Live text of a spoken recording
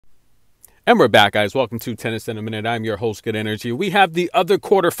And we're back, guys. Welcome to Tennis in a Minute. I'm your host, Good Energy. We have the other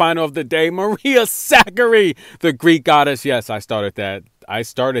quarterfinal of the day, Maria Sakkari, the Greek goddess. Yes, I started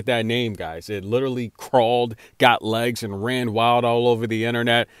that name, guys. It literally crawled, got legs, and ran wild all over the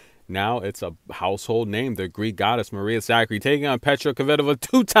internet. Now it's a household name, the Greek goddess Maria Sakkari, taking on Petra Kvitova,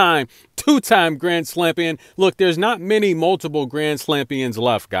 two-time Grand Slampion. Look, there's not many multiple Grand Slampions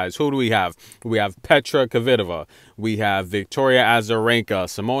left, guys. Who do we have? We have Petra Kvitova. We have Victoria Azarenka,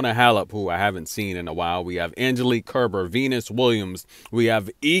 Simona Halep, who I haven't seen in a while. We have Angelique Kerber, Venus Williams. We have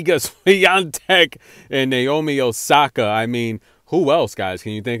Iga Swiatek and Naomi Osaka. I mean, who else, guys?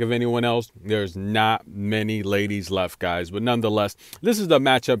 Can you think of anyone else? There's not many ladies left, guys. But nonetheless, this is the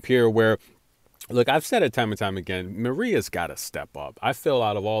matchup here where, look, I've said it time and time again, Maria's got to step up. I feel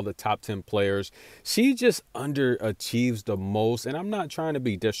out of all the top 10 players, she just underachieves the most. And I'm not trying to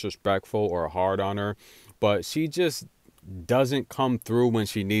be disrespectful or hard on her, but she just doesn't come through when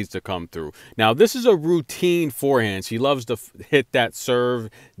she needs to come through. Now, this is a routine forehand. She loves to hit that serve,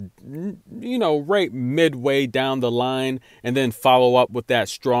 you know, right midway down the line and then follow up with that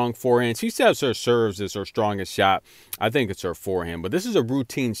strong forehand. She says her serves is her strongest shot. I think it's her forehand, but this is a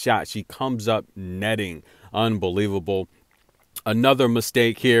routine shot. She comes up netting. Unbelievable. Another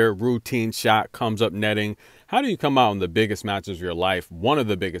mistake here, routine shot, comes up netting. How do you come out in the biggest matches of your life, one of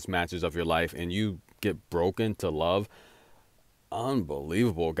the biggest matches of your life, and you get broken to love?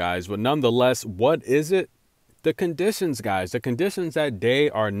 Unbelievable, guys. But nonetheless, what is it? The conditions, guys. The conditions that day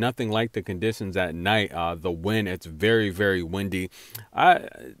are nothing like the conditions at night. The wind, it's very, very windy.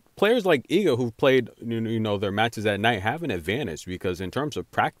 Players like Iga who've played, their matches at night have an advantage because in terms of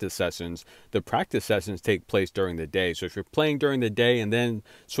practice sessions, the practice sessions take place during the day. So if you're playing during the day and then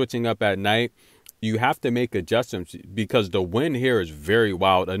switching up at night, you have to make adjustments because the wind here is very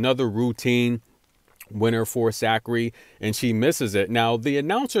wild. Another routine winner for Sakkari, and she misses it. Now, the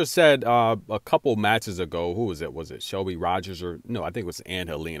announcer said a couple matches ago, who was it? Was it Shelby Rogers or no, I think it was Ann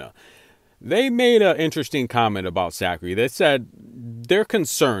Helena. They made an interesting comment about Sakkari. They said they're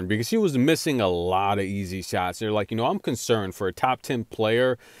concerned because she was missing a lot of easy shots. They're like, I'm concerned for a top 10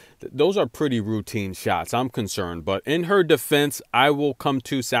 player. Those are pretty routine shots. I'm concerned. But in her defense, I will come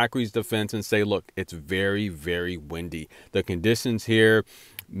to Sakkari's defense and say, look, it's very, very windy. The conditions here,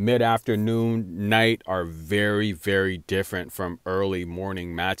 mid-afternoon, night, are very, very different from early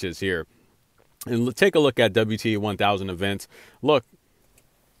morning matches here. And take a look at WTA 1000 events. Look,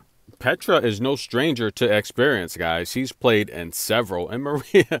 Petra is no stranger to experience, guys. She's played in several, and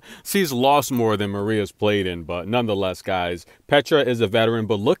Maria, she's lost more than Maria's played in, but nonetheless, guys, Petra is a veteran,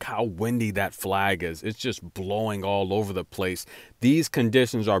 but look how windy that flag is. It's just blowing all over the place. These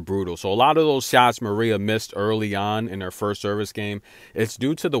conditions are brutal. So a lot of those shots Maria missed early on in her first service game, it's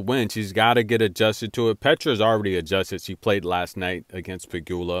due to the wind. She's got to get adjusted to it. Petra's already adjusted. She played last night against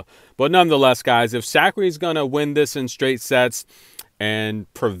Pegula. But nonetheless, guys, if Sakkari's going to win this in straight sets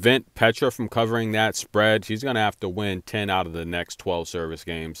and prevent Petra from covering that spread, she's going to have to win 10 out of the next 12 service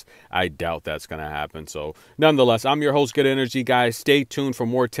games. I doubt that's going to happen. So, nonetheless, I'm your host, Good Energy, guys. Stay tuned for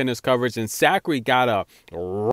more tennis coverage. And Sakkari got a